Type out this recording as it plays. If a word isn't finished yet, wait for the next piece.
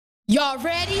Y'all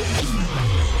ready?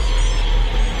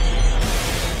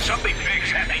 Something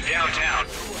big's happening downtown.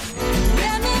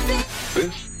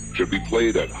 This should be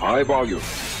played at high volume,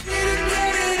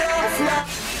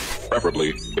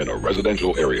 preferably in a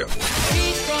residential area.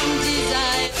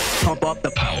 Pump up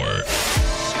the power.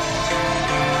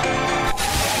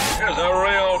 Here's a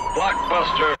real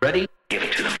blockbuster. Ready? Give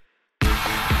it to them.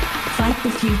 Fight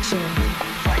the future.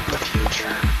 Fight the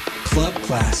future. Club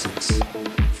classics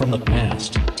from the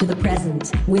past To the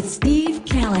present with Steve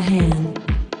Callahan.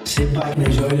 Sit back and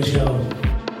enjoy the show.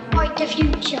 Fight the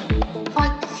future.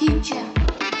 Fight the future.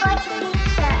 Fight the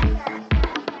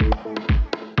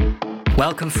future.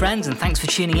 Welcome friends, and thanks for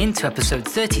tuning in to episode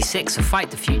 36 of Fight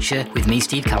the Future with me,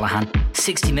 Steve Callahan.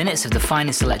 60 minutes of the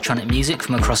finest electronic music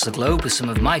from across the globe with some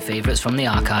of my favourites from the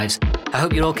archives. I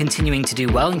hope you're all continuing to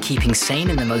do well and keeping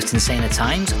sane in the most insane of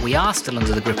times. We are still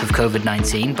under the grip of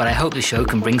COVID-19, but I hope the show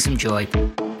can bring some joy.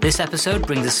 This episode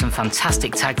brings us some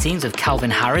fantastic tag teams of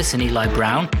Calvin Harris and Eli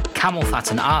Brown, Camel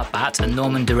Fat and Art Bat, and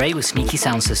Norman DeRay with Sneaky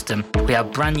Sound System. We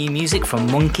have brand new music from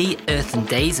Monkey, Earth and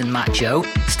Days and Matt Joe.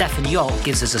 Stefan Yolt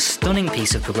gives us a stunning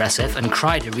piece of progressive, and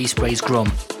Kreider resprays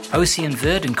Grum. Ocean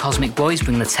Verd and Cosmic Boys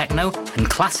bring the techno, and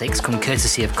classics come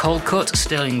courtesy of Cold Cut,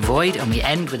 Sterling Void, and we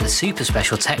end with a super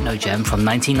special techno gem from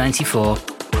 1994.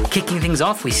 Kicking things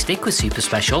off, we stick with super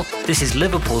special. This is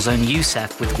Liverpool's own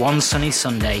Youssef with One Sunny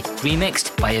Sunday,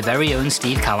 remixed by your very own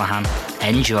Steve Callahan.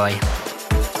 Enjoy.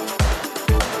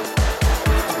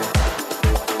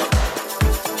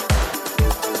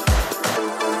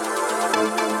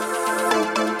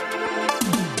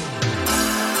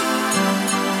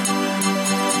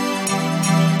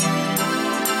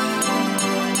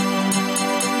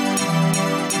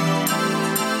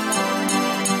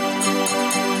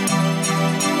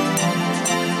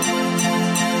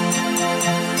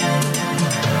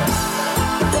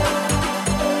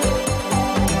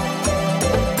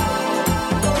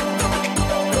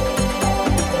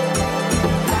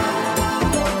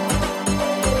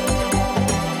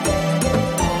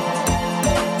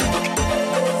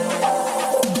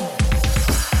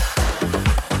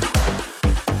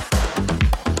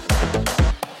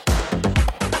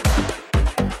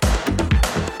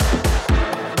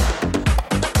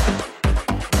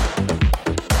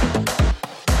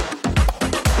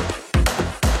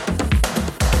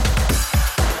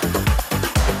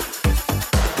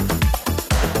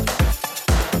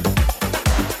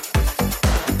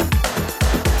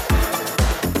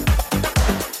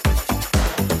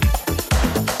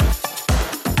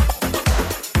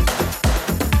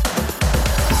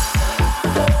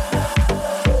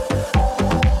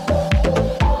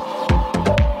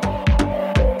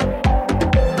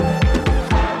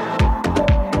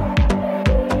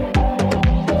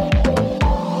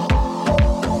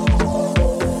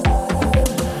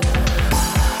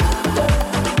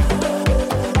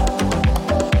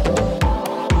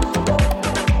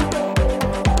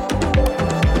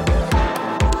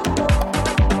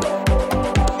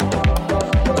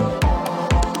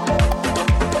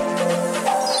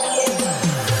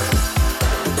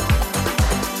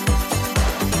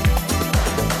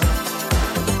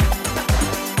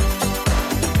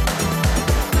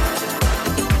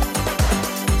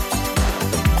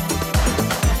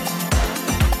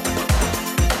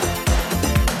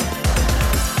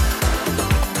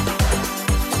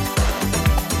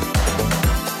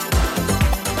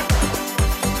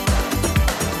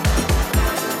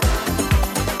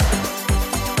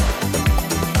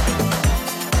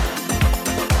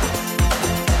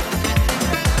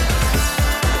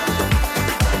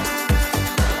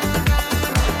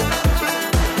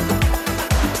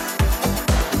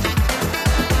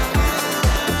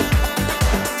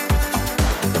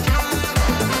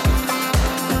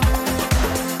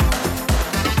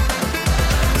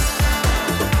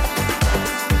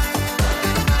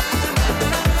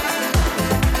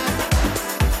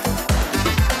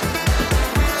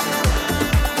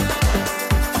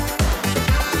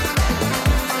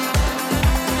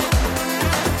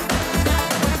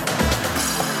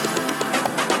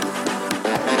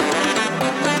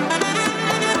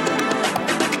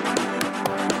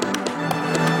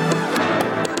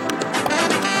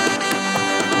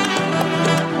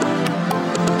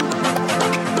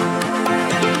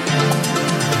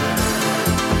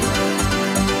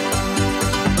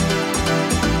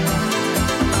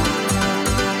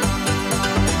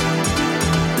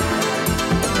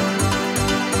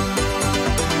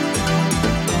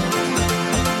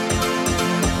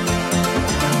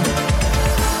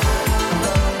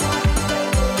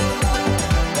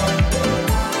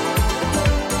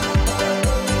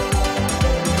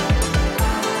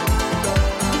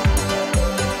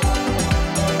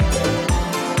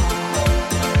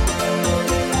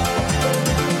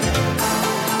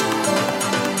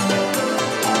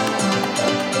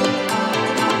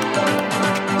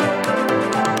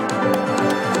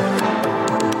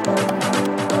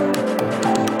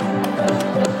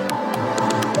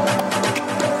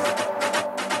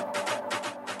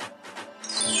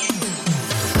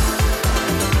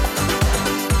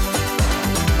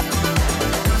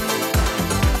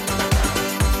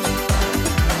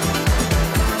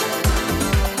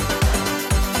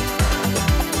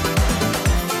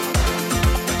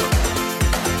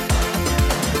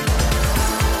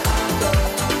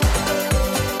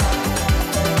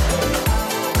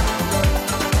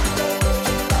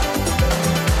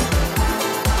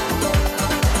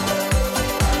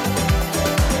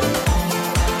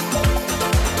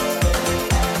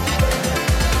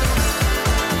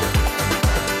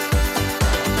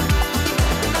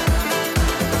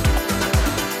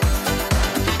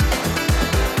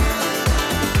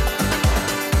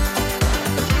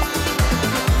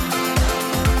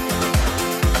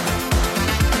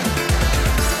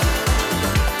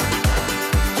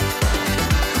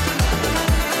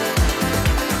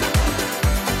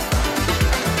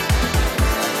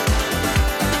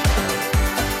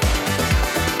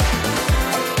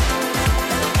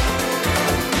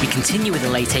 continue with the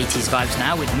late 80s vibes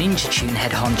now with Ninja Tune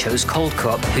head honchos Cold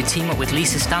Cup, who team up with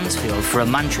Lisa Stansfield for a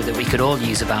mantra that we could all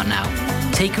use about now.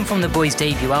 Taken from the boys'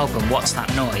 debut album What's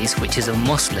That Noise, which is a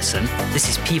must listen, this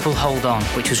is People Hold On,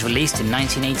 which was released in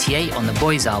 1988 on the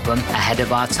boys' album Ahead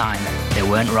of Our Time. They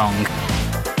weren't wrong.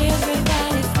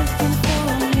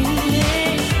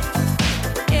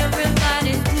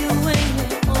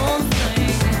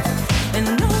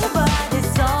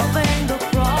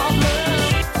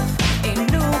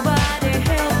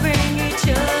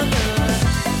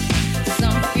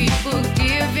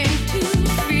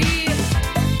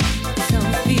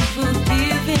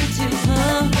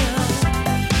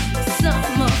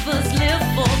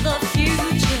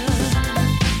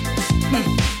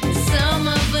 Some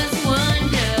of us wonder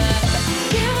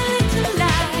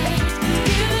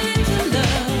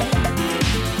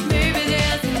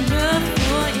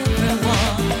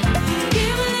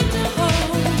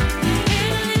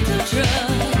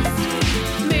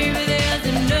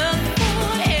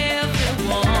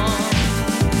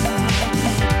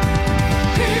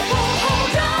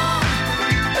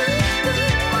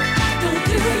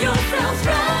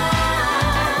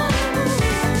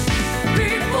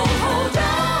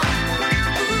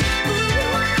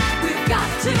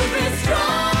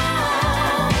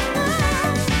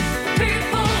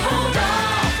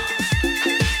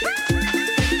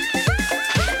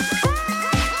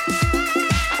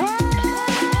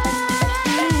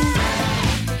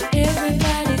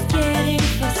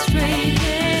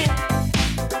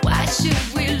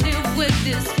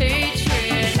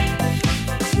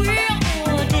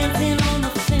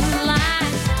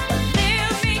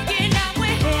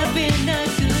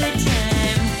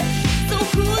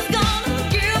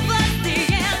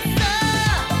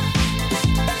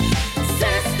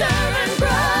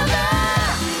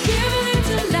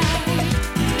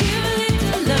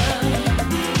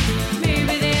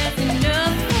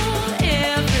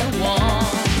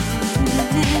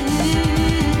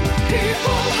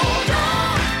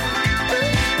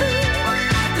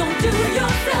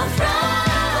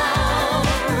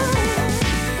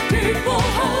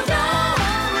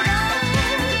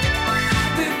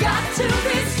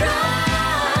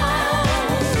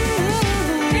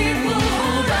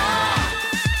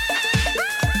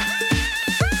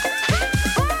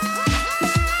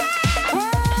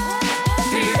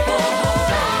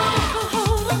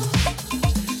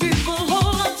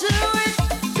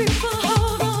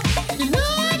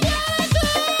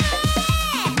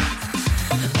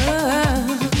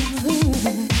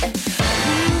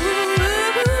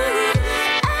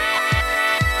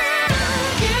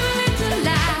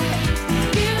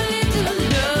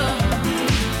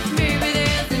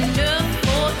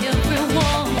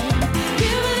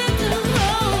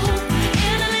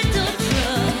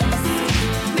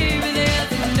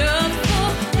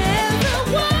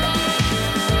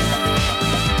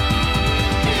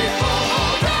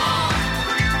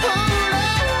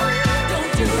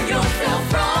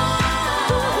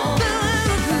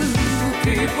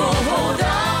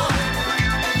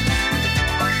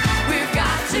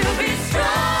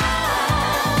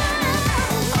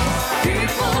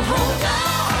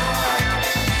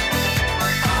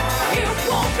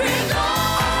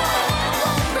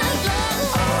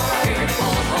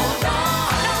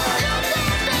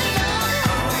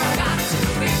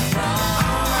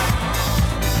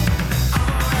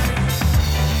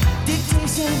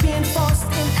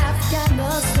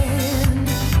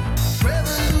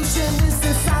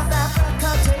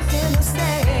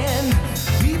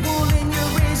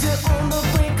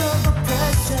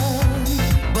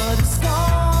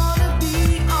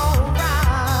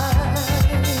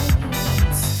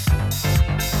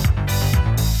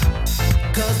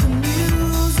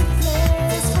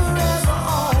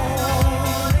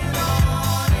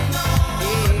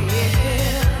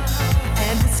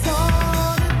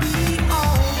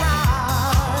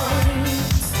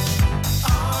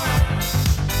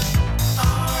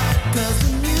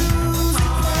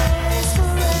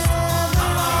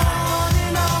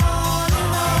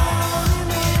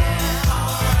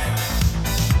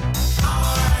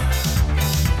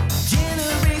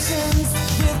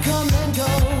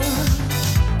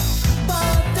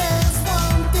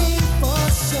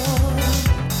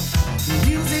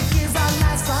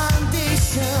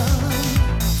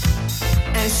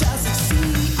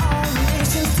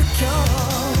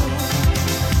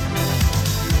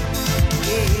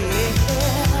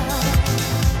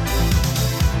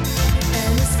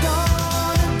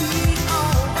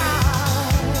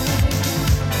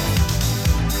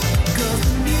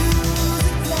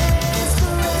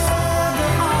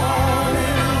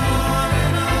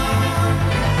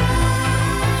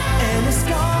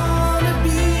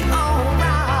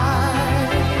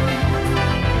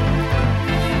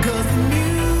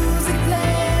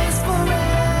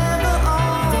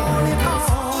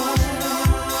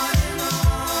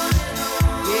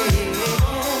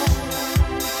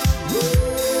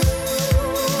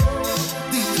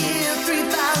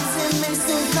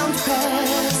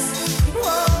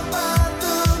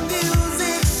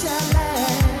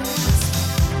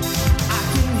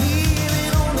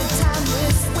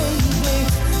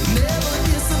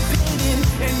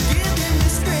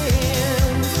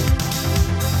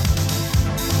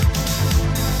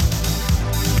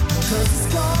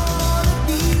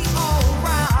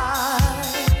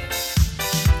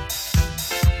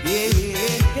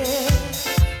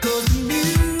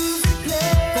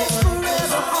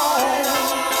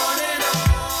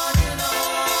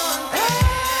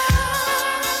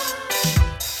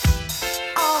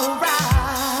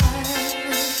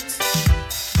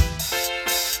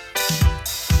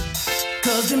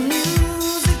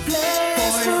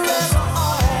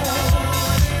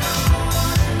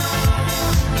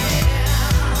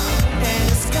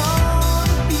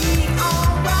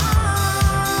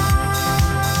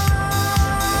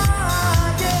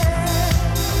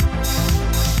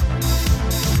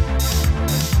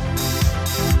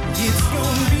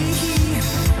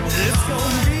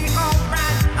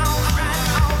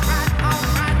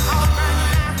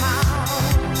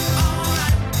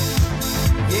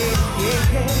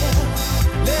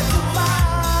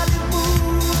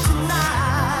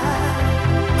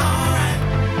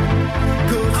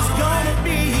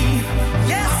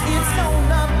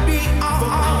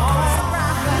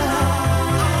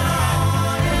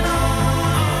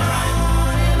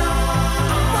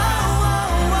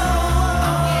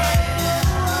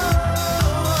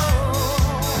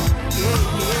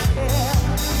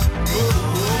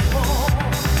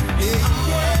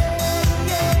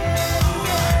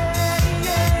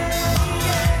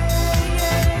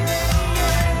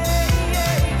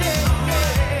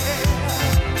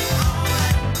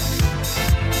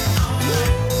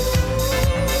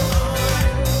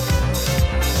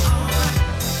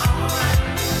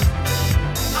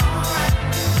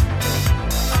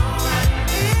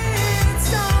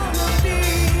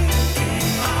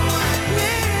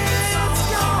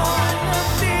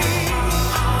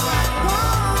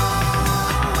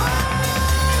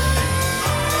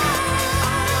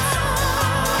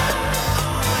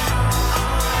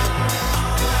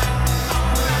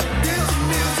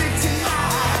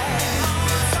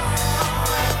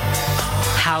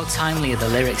How timely are the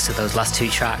lyrics to those last two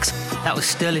tracks? That was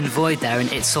Sterling Void there in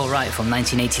It's Alright from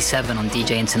 1987 on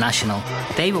DJ International.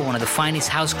 They were one of the finest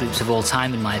house groups of all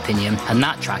time in my opinion, and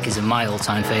that track is in my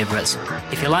all-time favourites.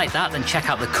 If you like that, then check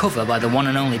out the cover by the one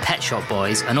and only Pet Shop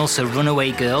Boys, and also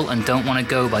Runaway Girl and Don't Wanna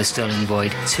Go by Sterling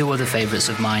Void, two other favourites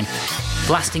of mine.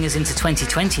 Blasting us into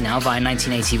 2020 now via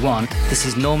 1981, this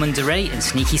is Norman Doray and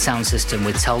Sneaky Sound System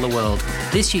with Tell the World.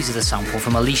 This uses a sample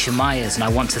from Alicia Myers and I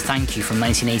Want to Thank You from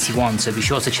 1981, so be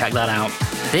sure to check that out.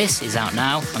 This is out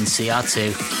now on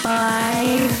CR2.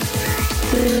 Fight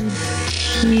the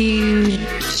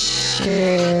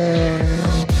future.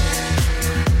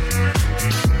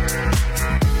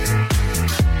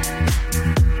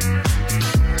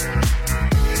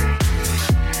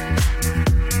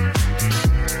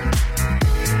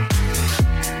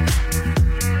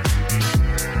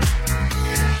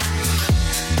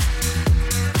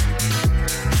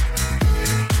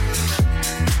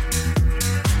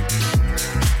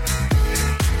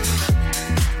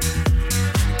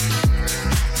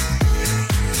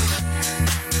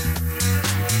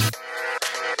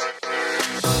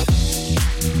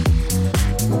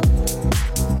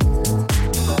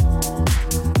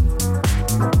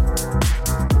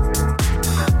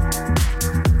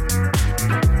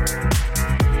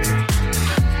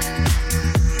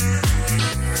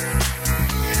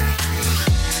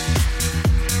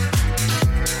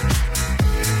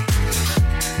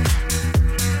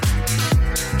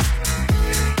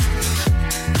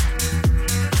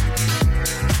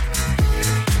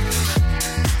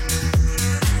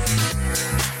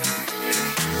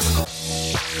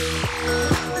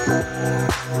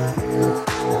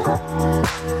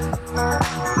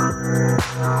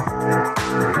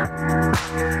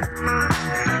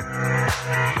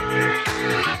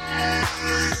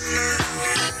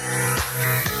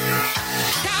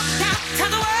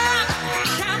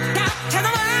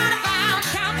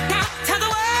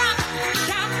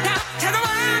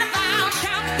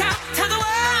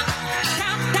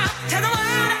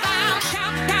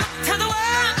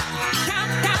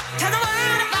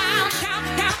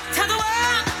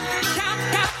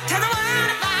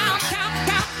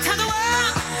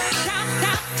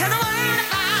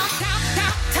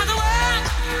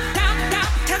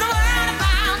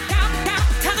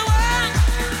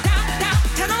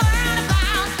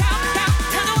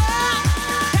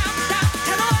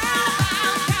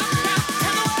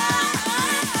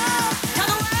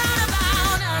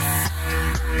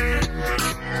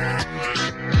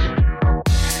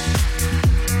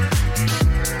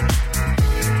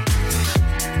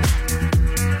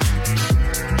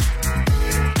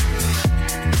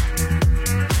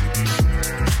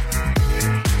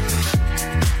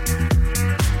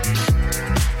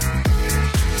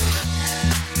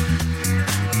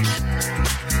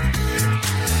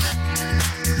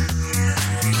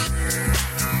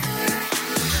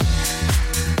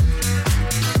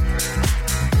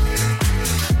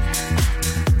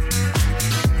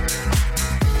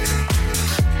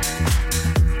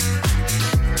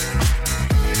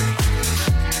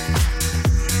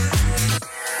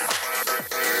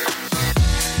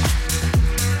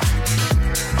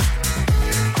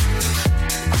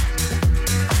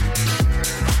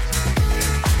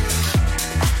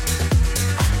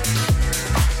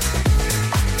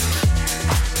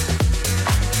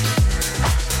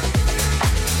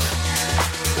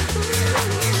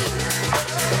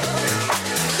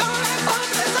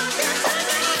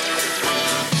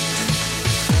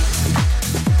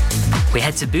 We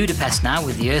head to Budapest now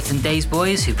with the Earth and Days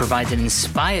Boys, who provide an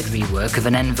inspired rework of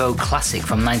an En Vogue classic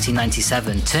from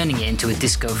 1997, turning it into a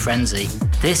disco frenzy.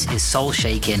 This is Soul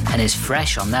Shaking and is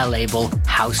fresh on their label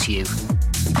House You.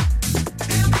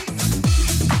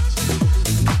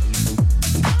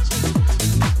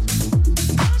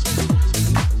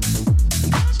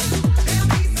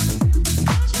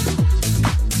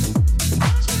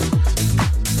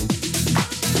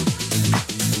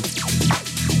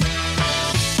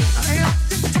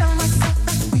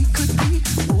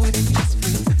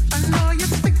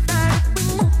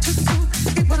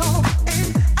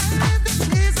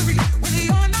 Misery when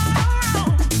you're not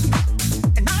around,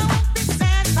 and I won't be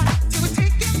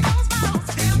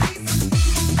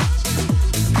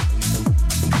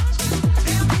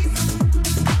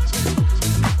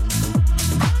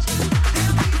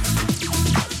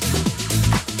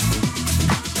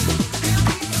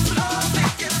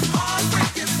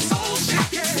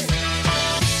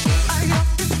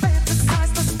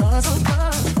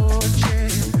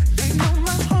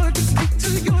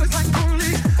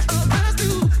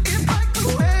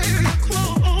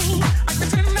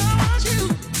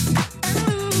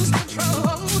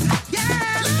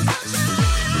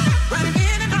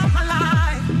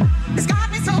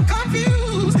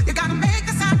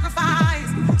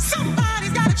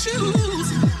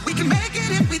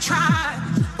mine.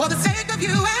 For the sake of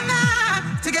you and I,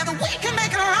 together we can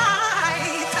make it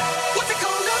right. What's it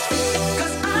gonna be?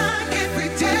 'Cause I can't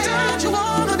pretend. Don't you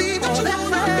wanna be more than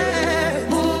friends?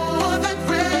 More than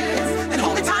friends. And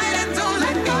hold me tight and don't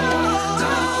let go.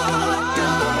 Don't let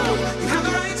go. You have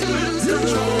the right to lose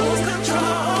control. Lose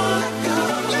control. Let go.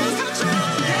 Lose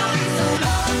control. There'll be some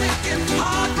love making,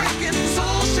 heartbreaking,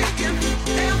 soul shaking.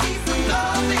 There'll be some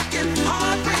love making,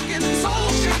 heartbreaking, soul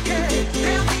shaking.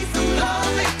 There'll be some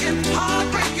love making,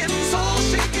 heartbreaking, soul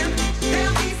shaking.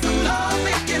 There'll be some love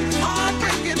making,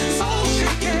 heartbreaking, soul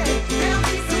shaking. There'll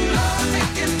be some love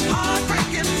making,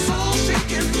 heartbreaking, soul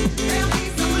shaking. There'll be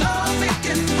some love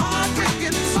making,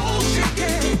 heartbreaking, soul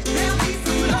shaking. There'll be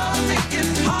some love making,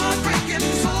 heartbreaking,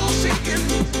 soul shaking.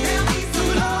 There'll be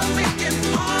some love making,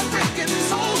 heartbreaking,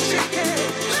 soul shaking.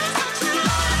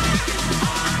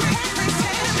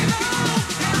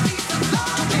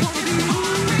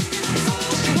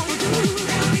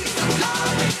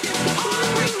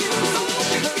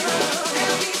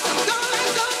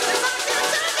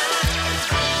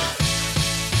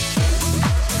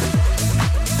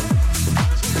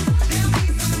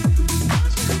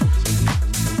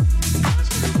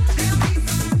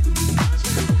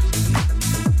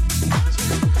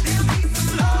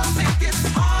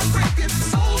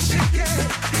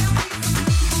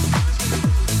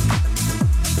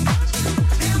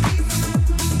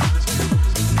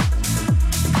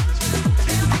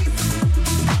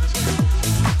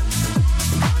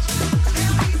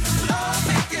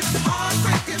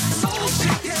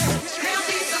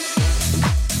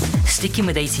 Sticking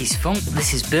with 80s funk,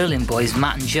 this is Berlin boys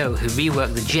Matt and Joe, who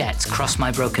reworked the Jets' Cross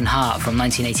My Broken Heart from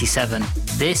 1987.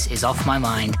 This is Off My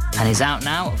Mind and is out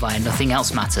now via Nothing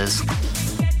Else Matters.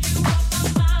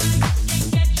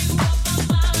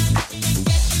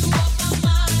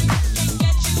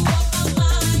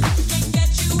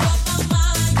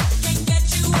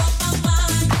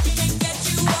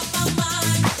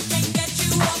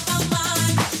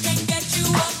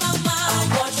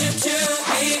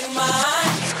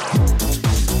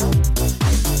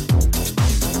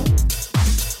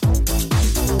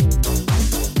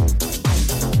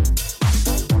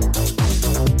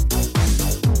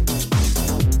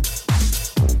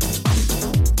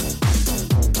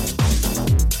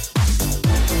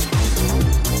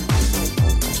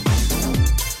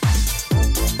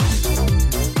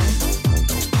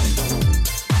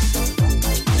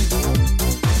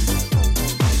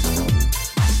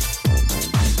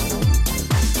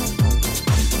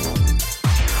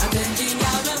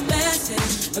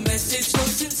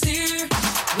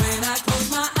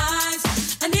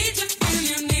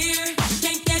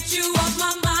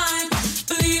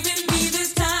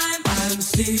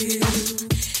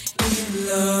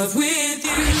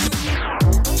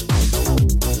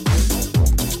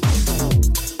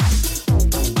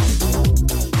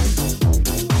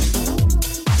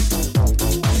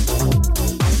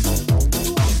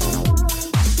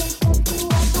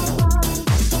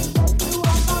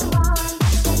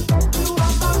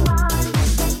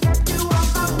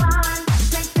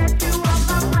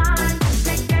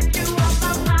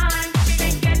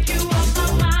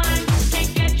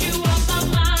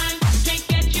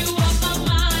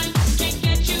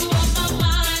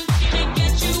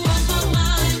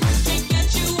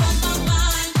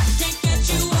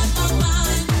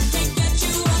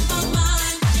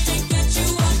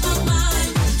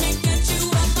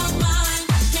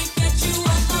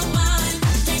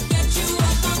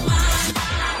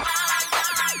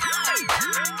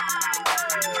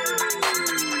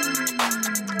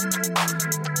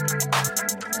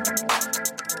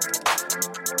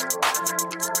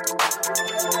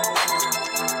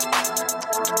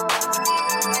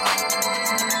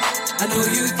 I know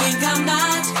you think I'm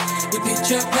not your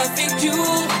picture perfect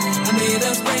jewel. I made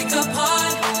us break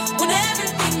apart when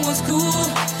everything was cool.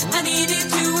 I needed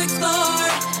to explore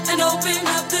and open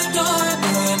up the door,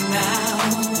 but now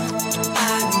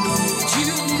I need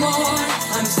you more.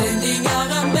 I'm sending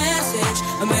out a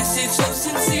message so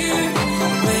sincere.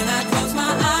 When I close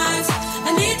my eyes,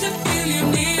 I need to feel you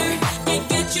near. Can't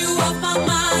get you off my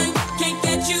mind. Can't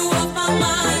get you off my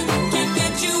mind. Can't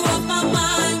get you off my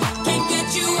mind. Can't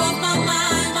get you off my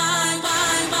mind.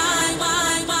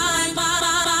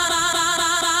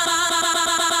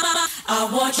 I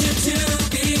want you to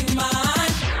be mine.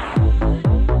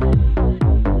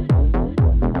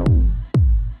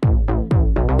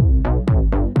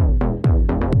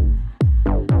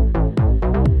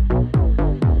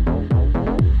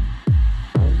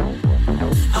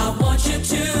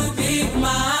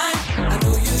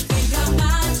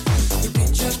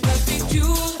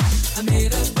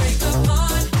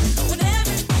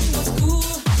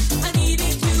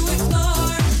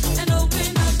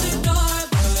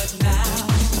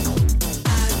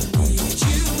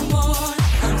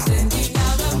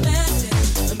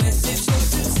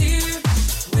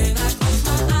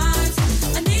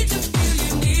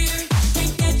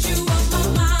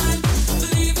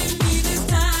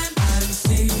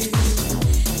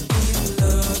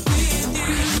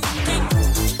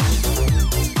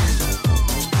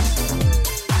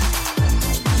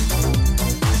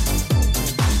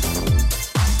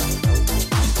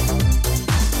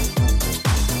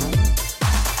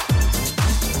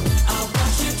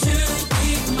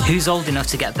 Who's old enough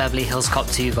to get Beverly Hills Cop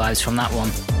 2 vibes from that one?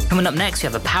 Coming up next, we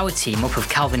have a power team up of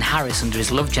Calvin Harris under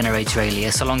his Love Generator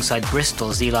alias alongside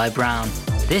Bristol's Eli Brown.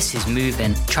 This is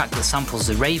Movin', track that samples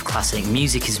the rave classic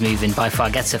Music is Movin' by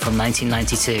Fargetta from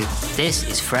 1992. This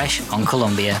is fresh on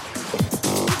Columbia.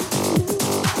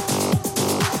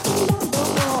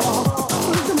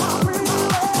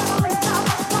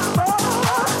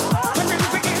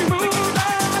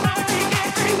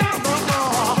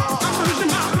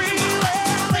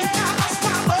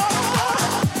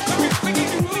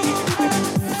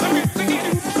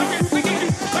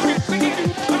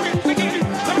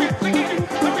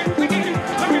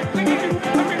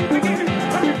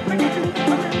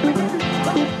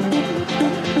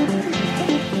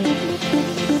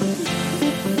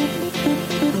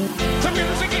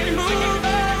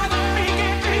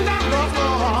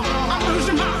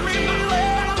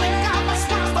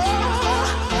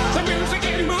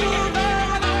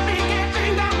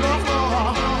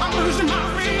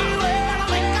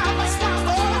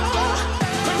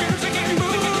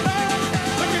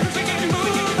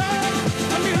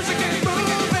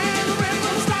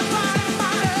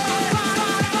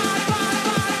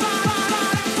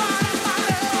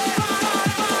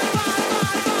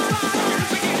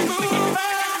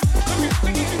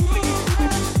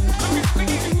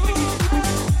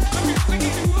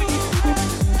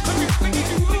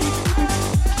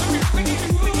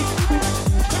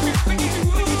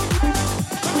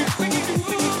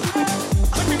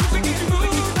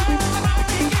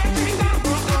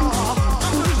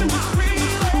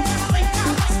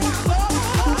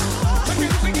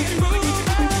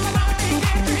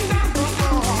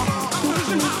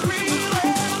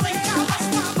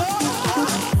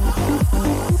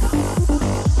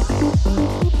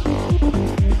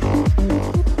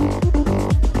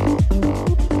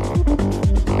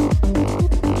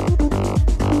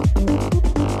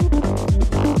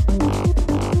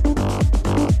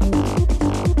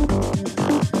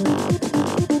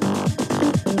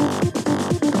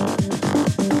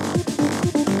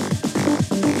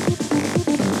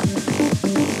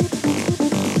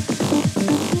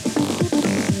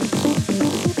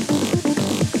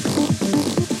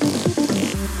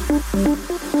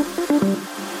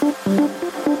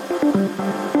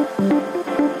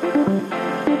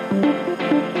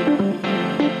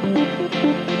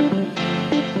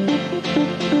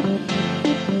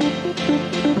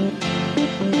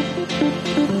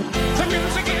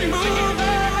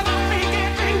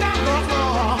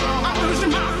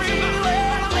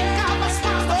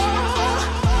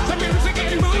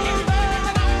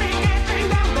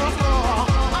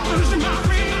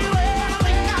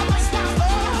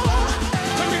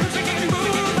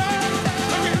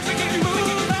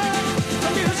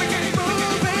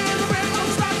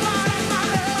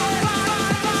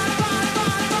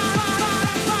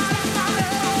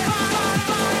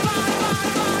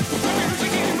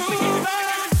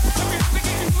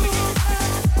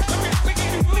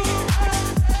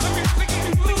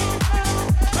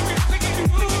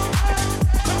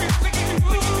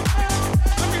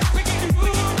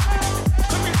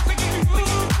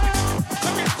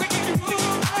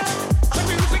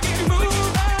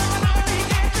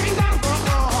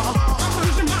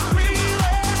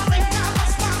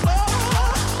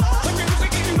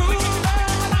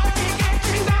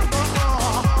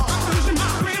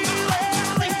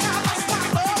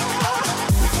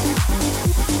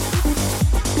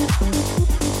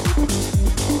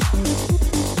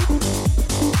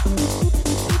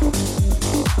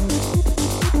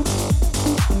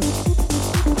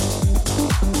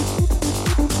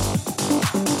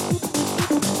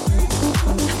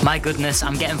 My goodness,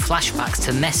 I'm getting flashbacks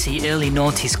to messy early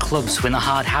noughties clubs when the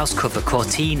hard house cover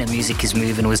Cortina Music is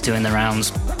Moving was doing the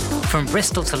rounds. From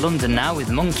Bristol to London now with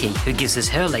Monkey, who gives us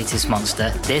her latest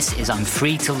monster. This is I'm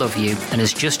Free to Love You and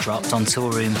has just dropped on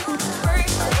Toolroom.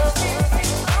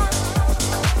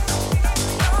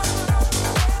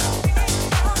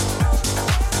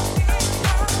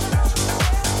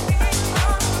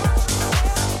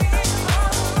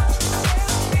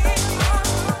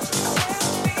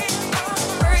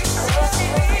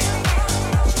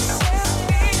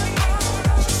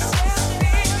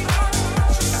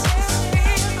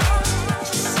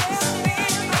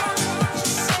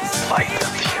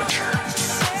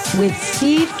 With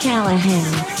Steve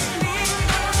Callahan.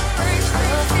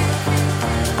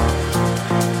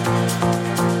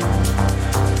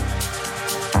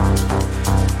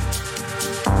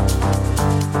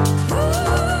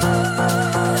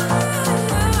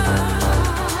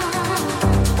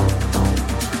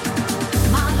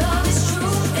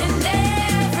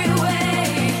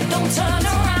 Turn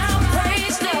around,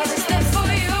 praise love is there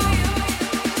for you.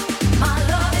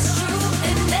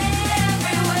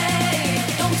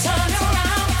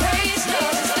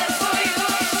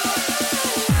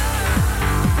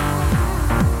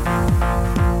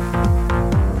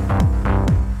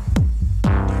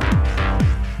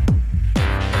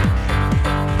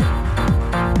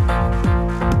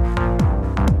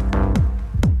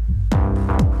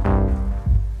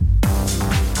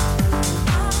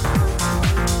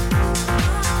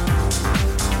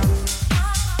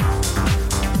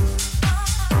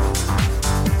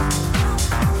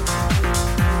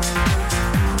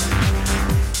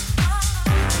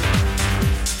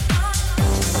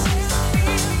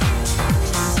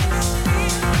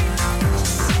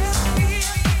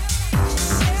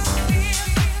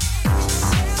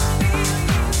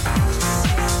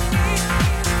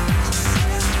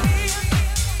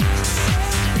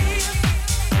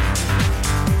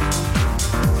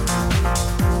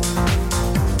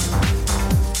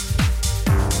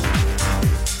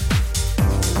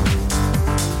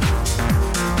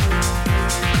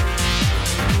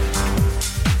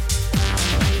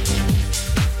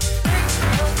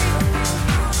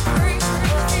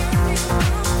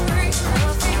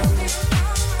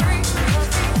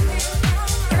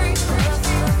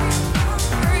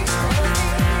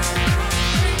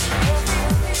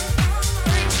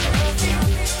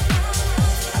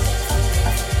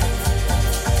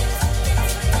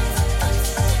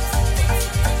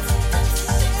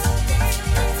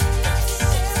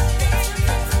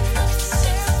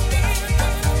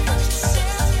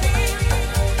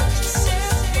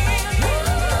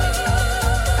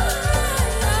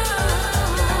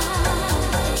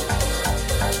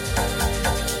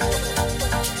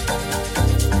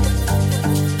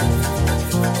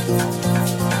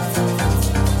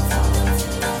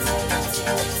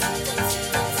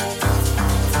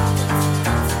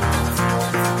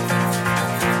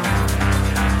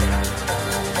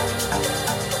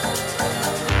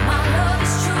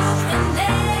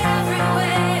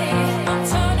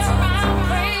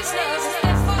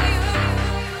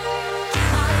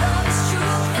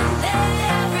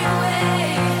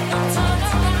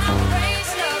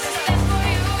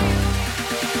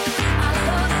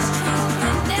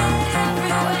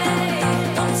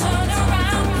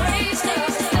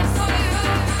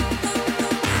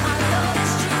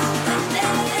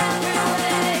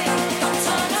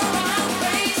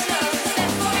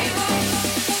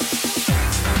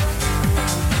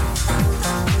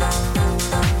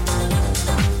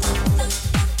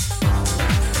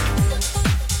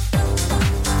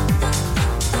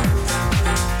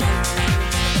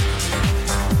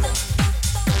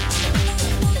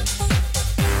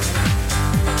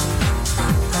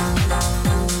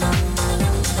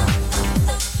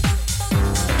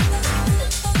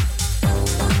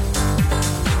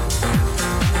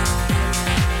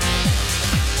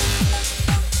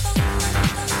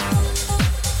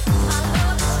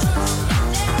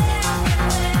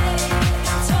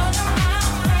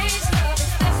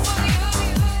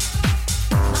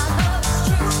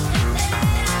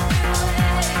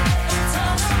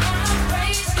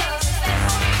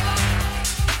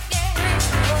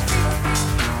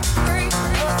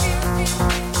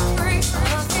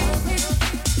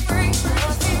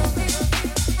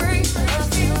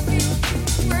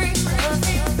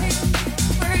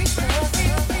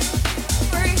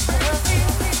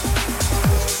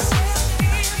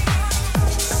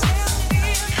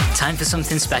 time for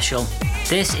something special.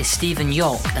 This is Stephen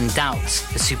Yolk and Doubts,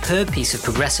 a superb piece of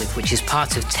progressive which is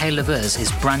part of Taylor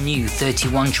Ver's brand new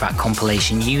 31-track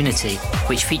compilation Unity,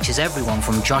 which features everyone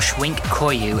from Josh Wink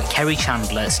Koyu, Kerry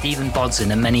Chandler, Stephen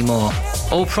Bodson and many more.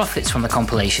 All profits from the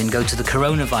compilation go to the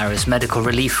Coronavirus Medical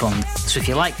Relief Fund, so if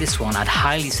you like this one, I'd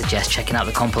highly suggest checking out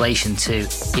the compilation too.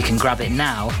 You can grab it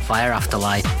now via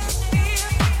Afterlife.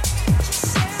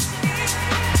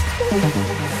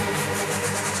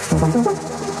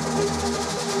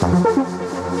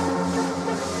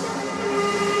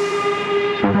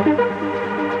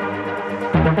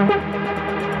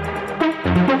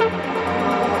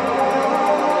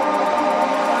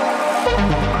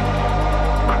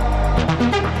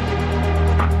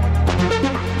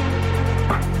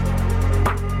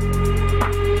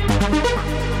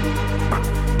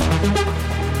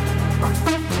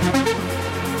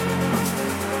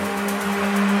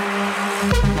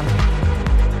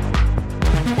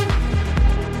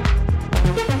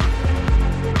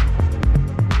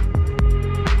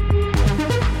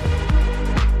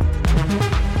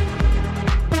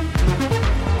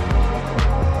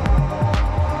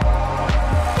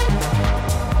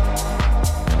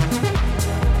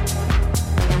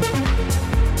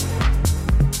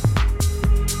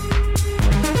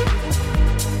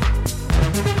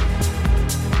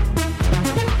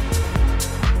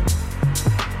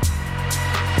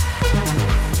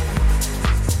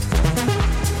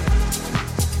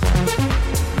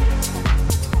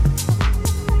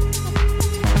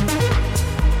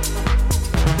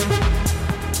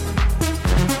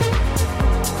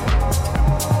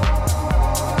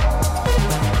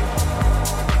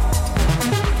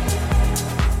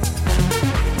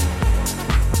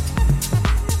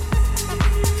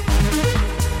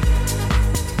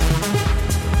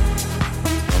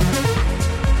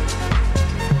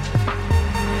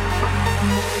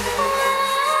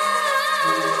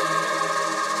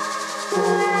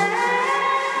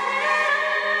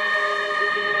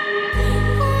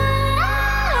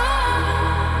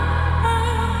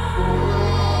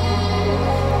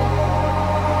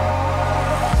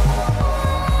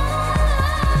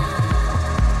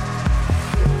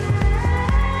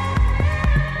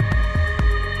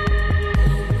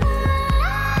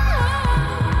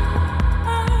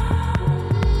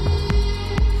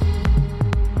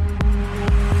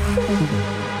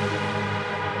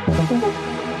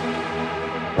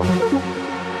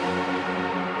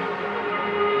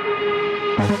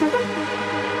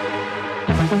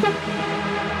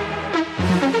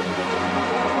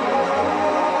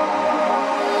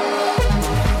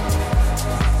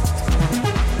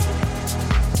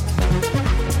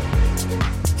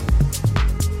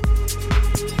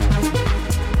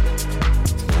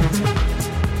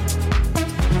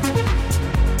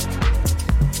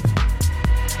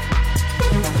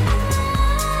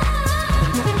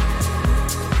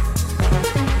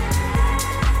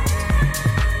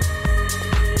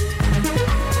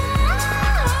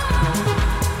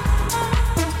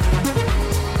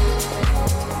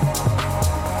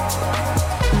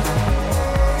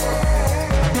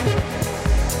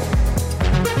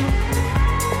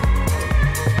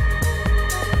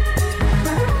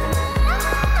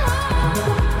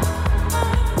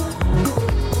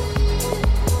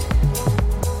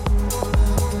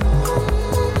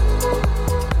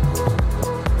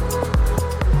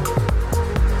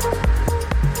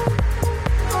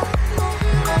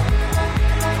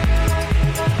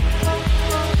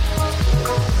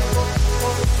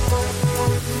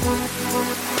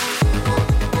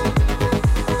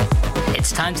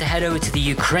 Time to head over to the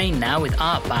Ukraine now with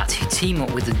Artbat, who team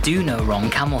up with the Do No Wrong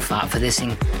Camel Fat for this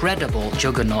incredible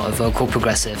juggernaut of vocal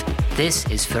progressive. This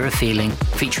is For a Feeling,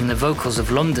 featuring the vocals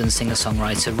of London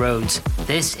singer-songwriter Rhodes.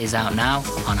 This is out now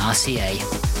on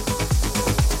RCA.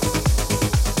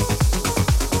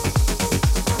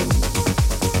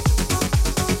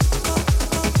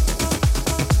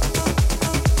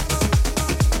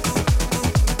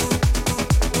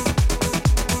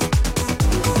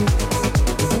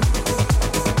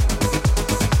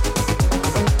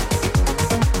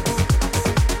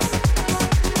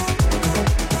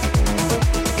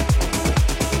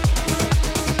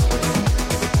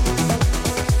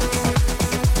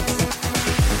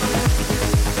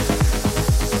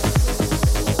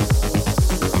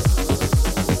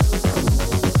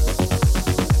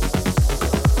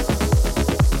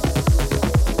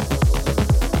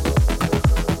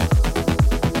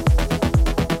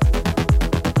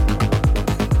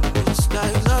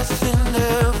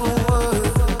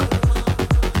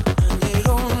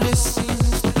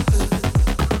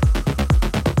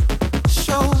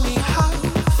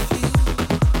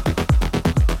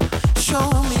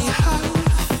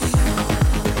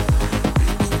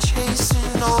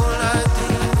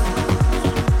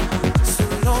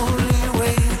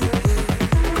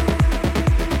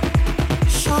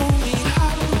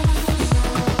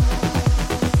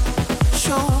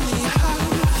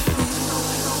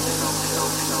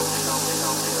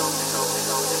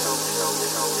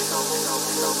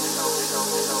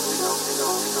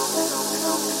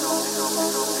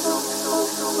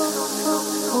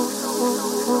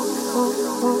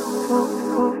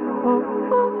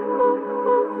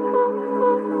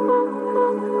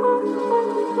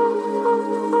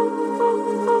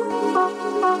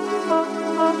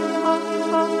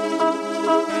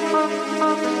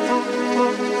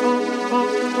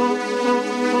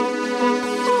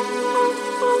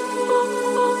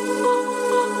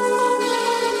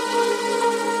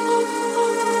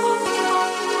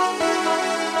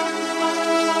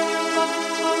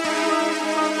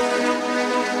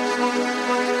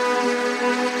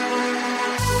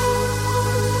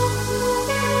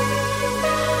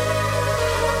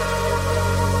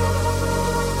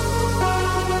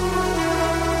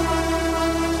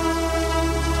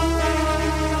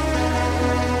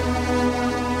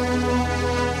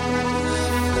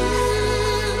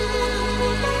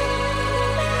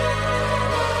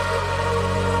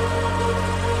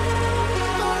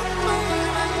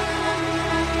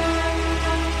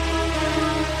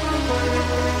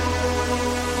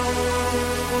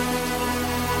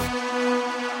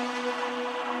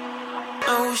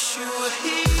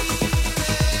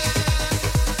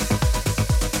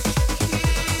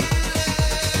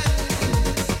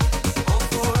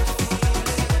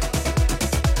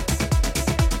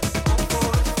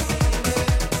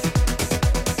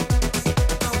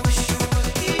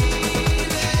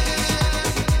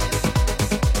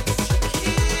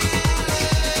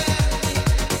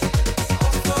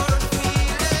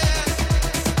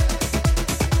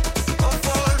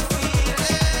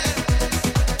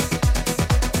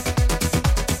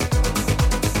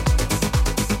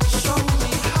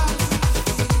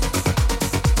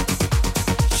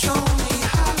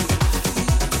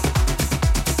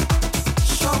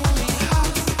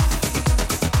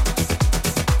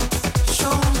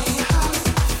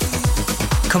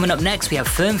 Coming up next, we have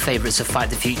firm favourites of Fight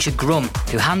the Future, Grum,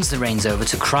 who hands the reins over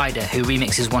to Kryder, who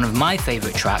remixes one of my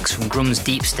favourite tracks from Grum's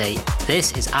Deep State.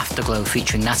 This is Afterglow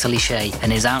featuring Natalie Shea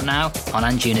and is out now on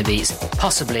Anjunabeats,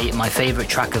 possibly my favourite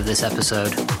track of this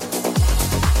episode.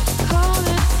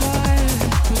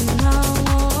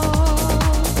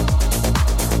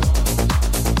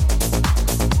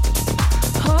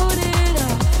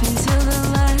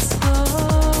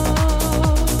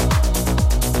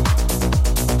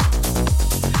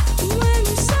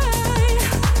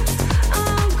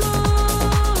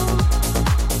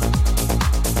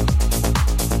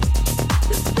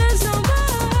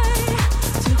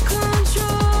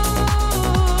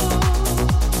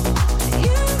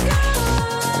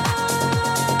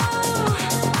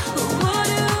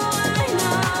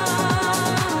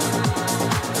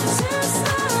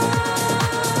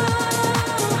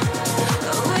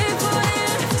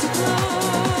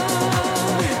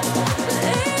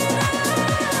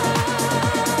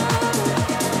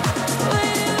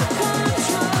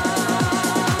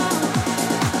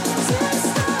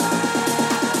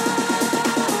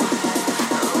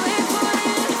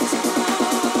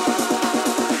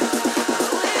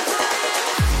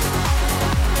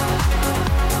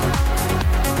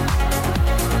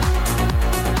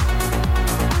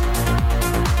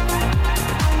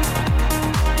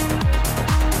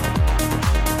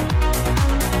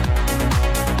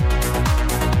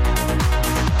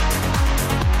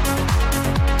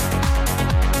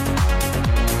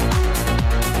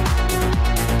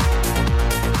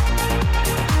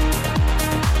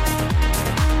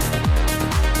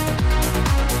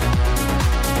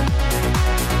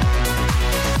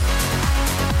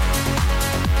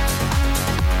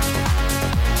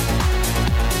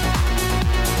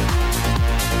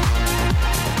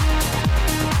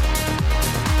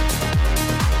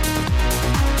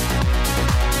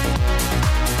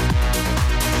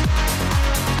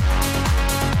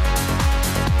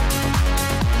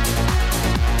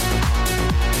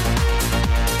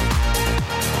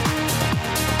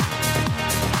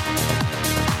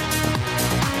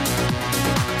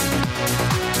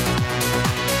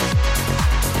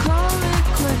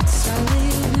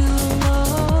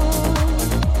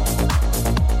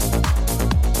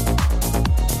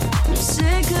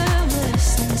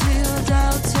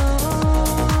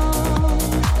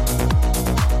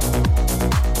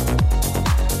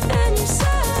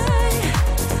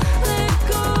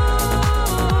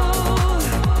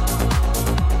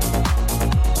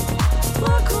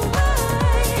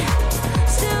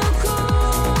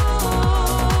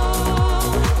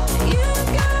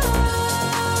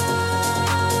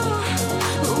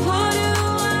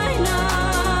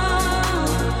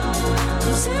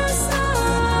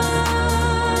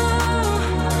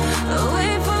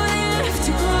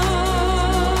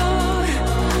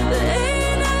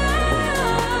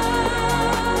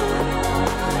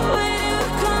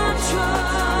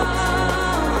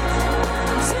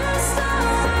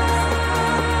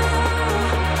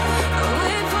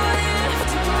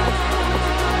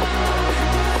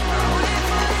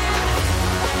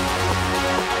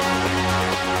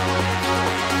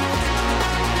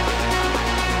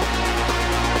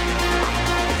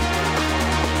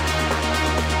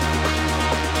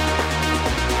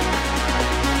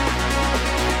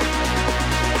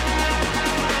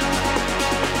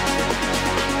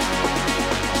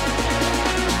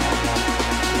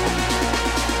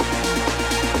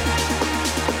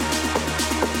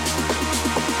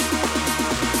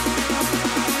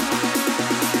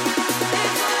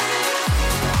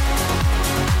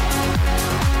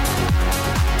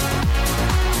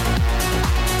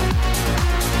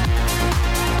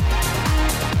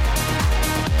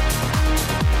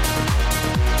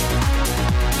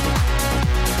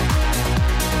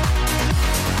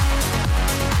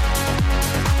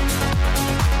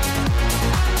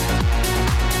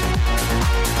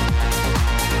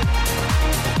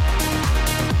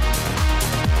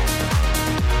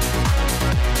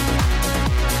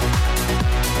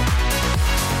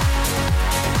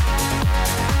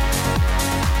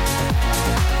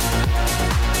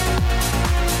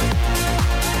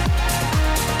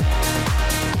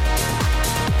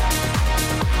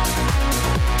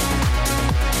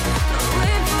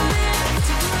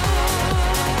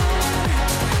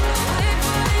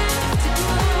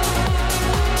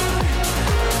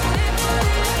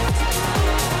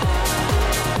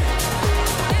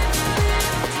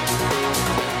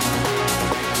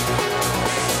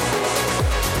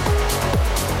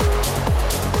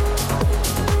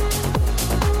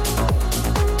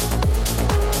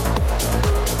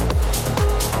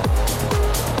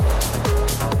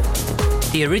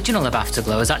 the original of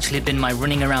Afterglow has actually been my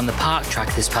running around the park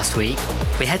track this past week.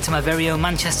 We head to my very own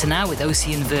Manchester now with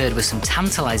Ocean Verd with some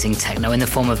tantalising techno in the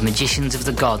form of Magicians of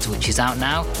the Gods, which is out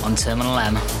now on Terminal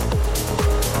M.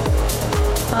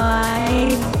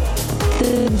 Fight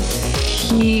the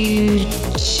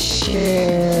future.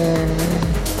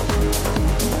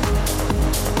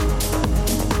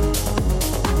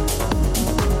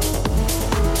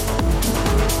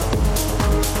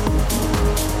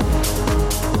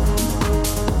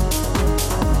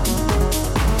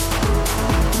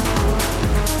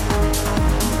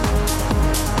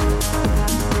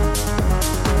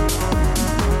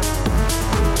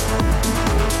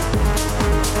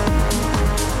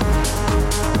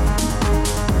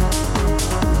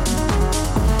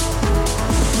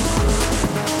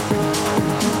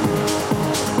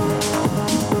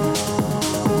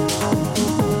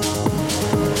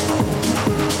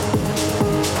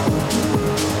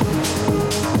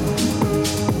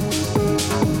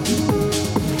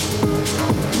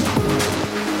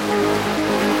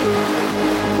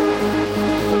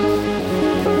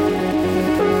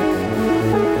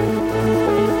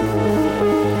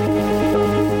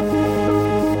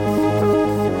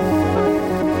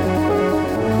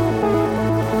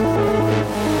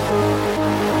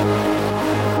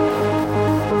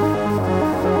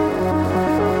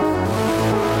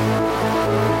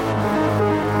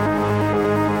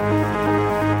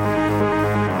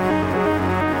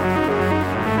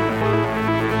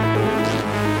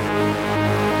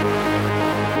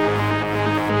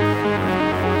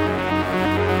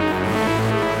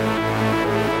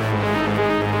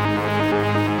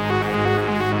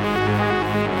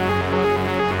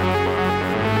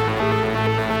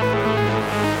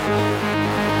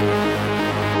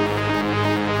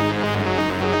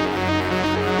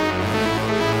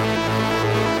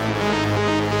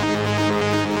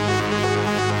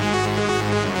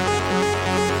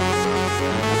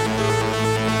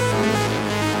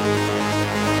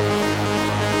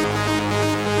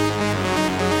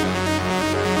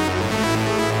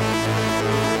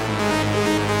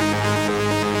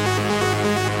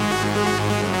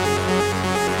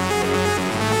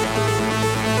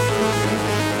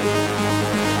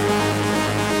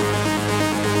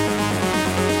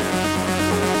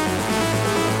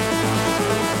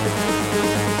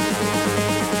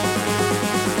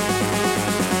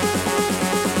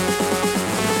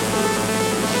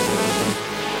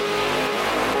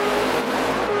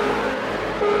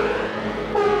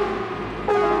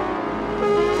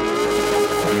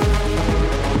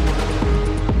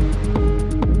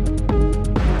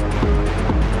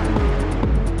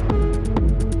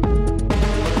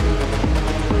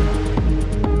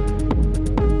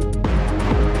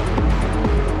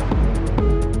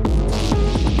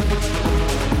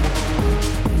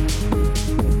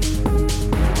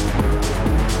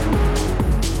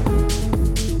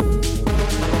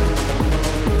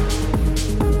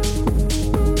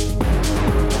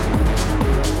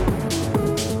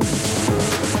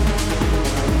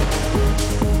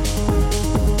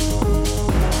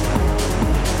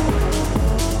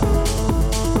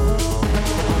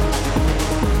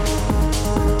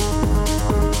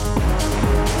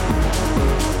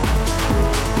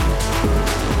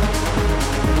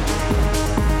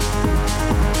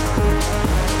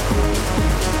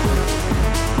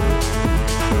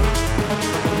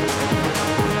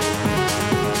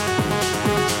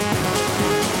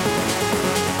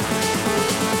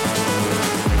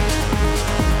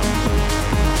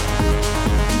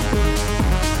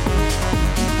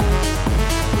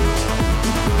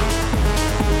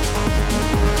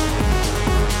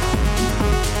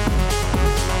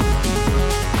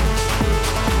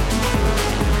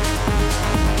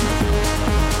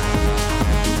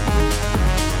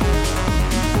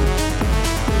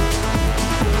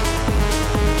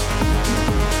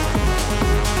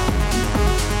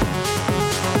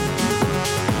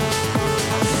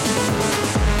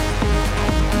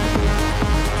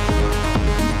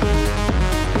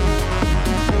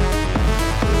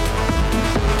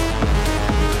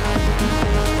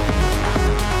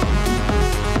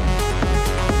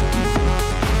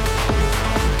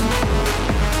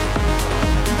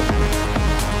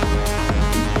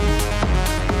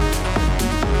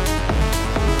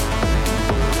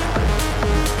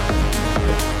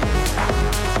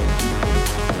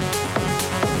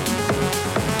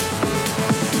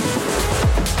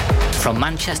 From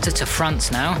Manchester to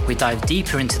France now, we dive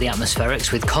deeper into the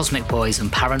atmospherics with Cosmic Boys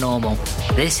and Paranormal.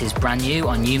 This is brand new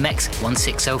on Numex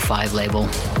 1605 label.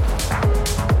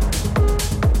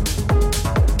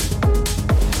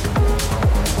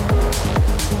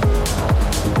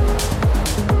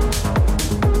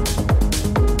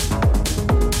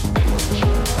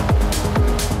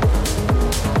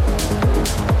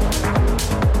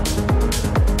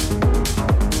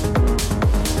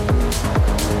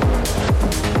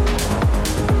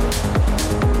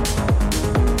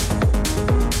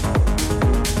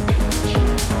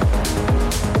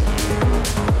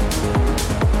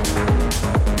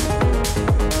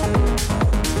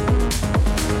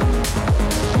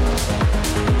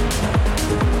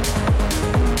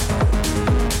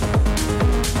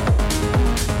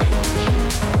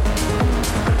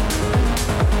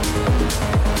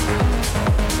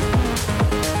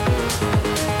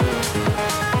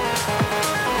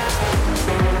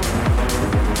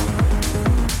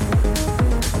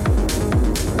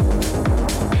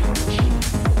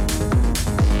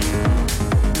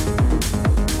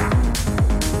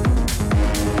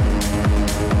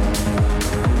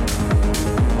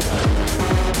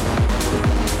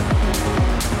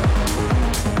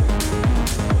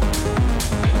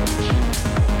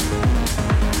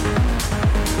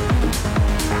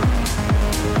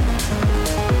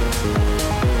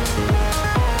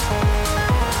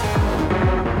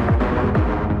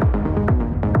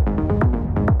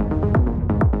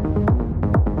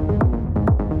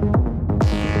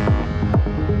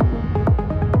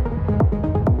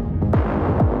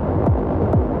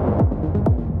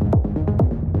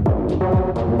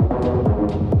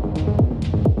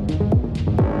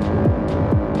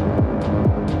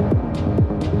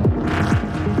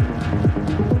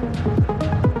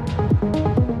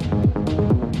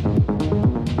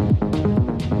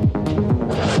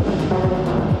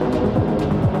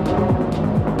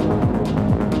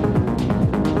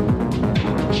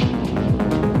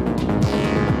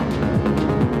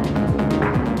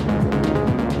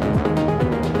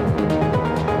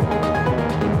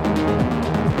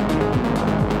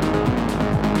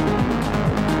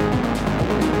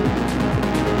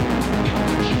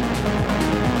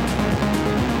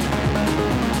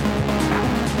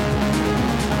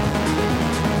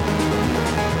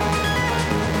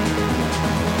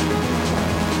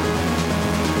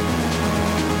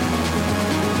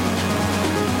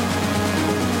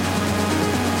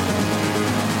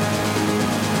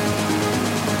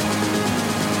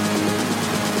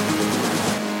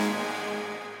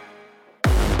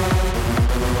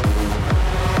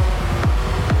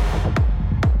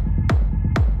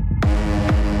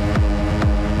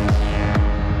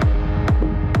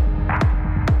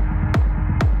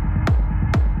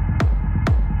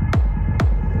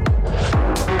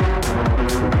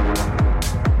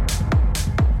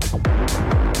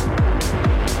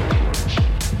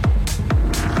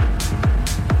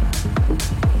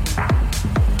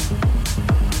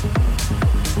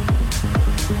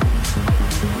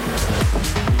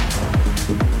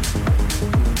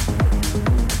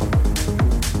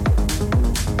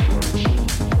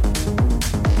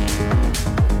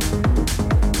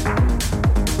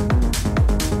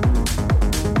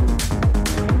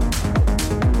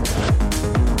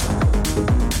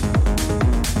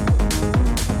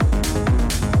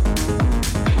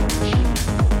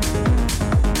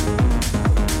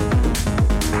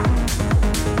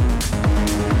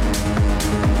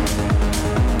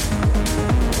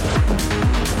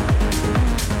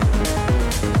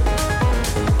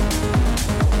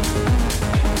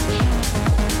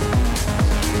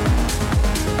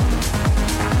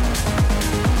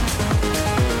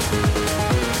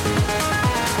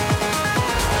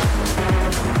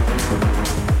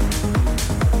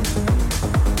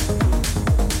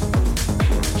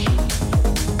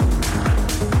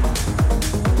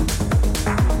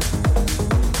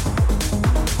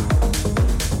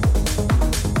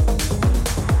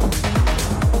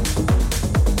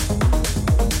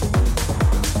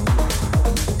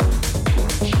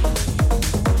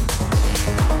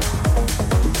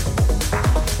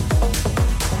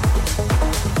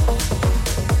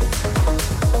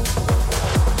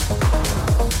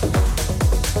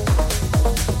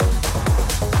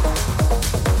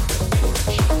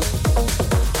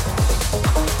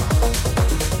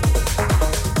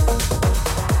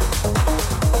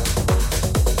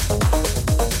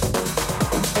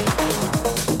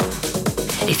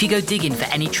 If you go digging for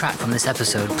any track from this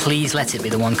episode, please let it be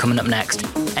the one coming up next.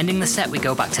 Ending the set, we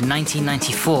go back to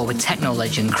 1994 with techno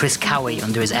legend Chris Cowie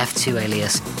under his F2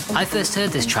 alias. I first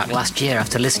heard this track last year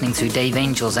after listening to Dave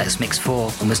Angel's X-Mix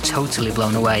 4 and was totally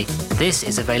blown away. This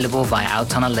is available via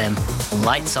Out on a Limb.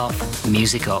 Lights off,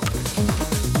 music up.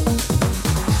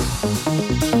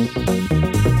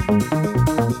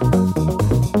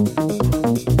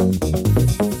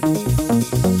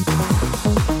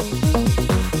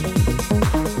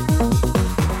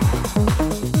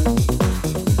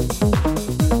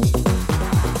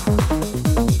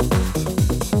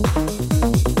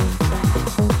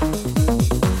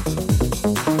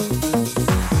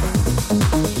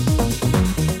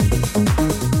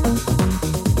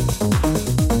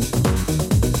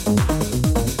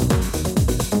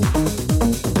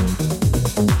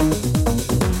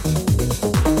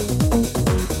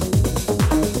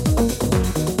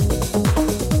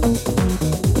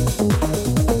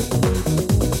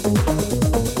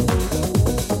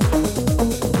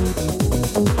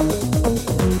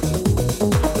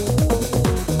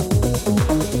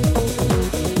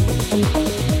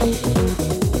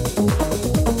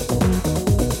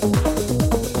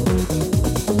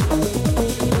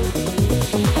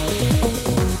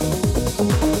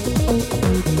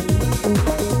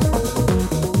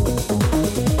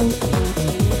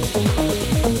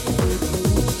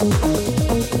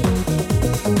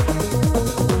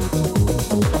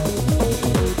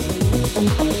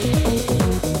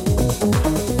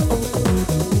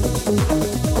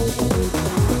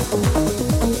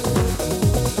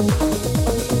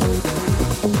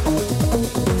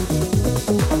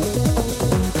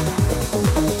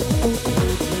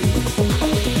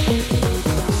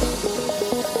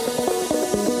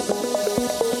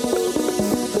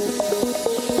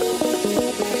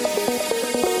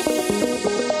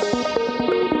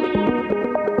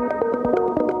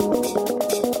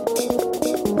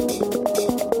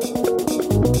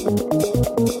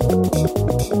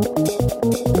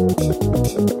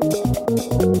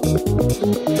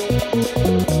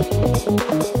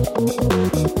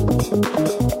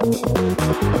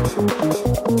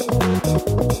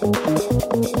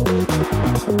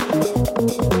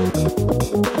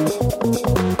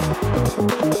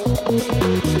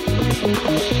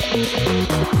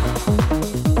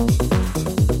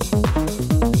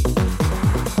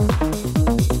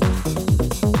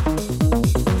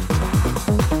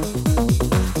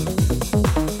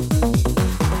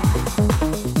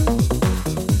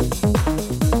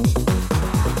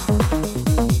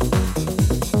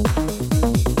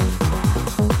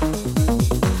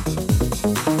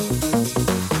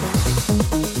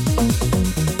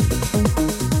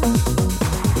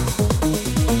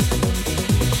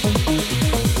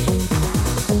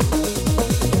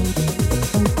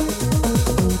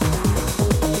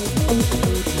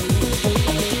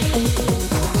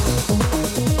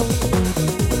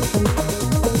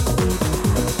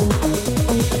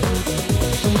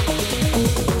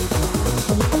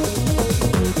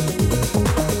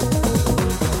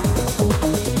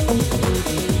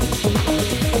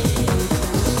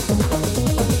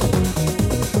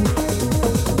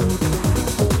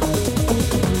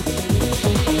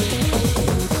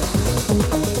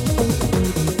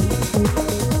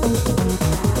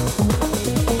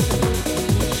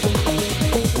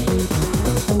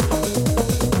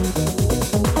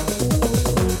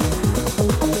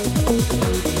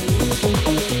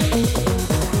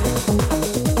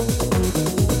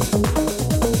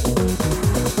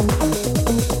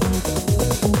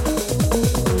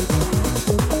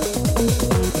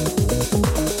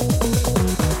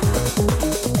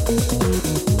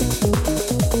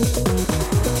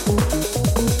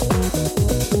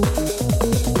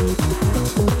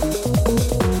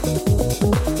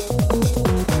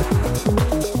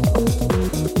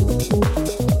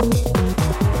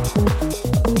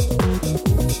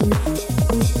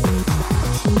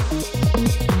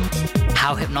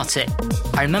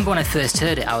 I remember when I first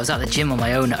heard it, I was at the gym on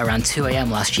my own at around 2 a.m.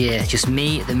 last year. Just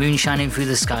me, the moon shining through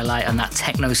the skylight, and that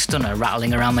techno stunner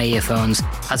rattling around my earphones.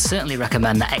 I'd certainly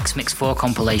recommend that X-Mix 4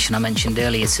 compilation I mentioned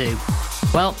earlier too.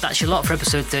 Well, that's your lot for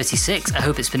episode 36. I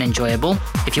hope it's been enjoyable.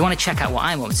 If you want to check out what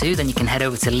I'm up to, then you can head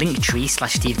over to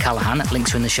Linktree/Steve Callahan.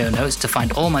 Links are in the show notes to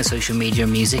find all my social media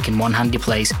and music in one handy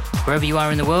place. Wherever you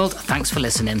are in the world, thanks for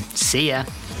listening. See ya.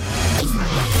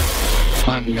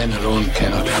 One man alone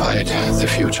cannot fight the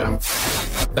future.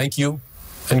 Thank you,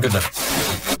 and good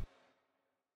night.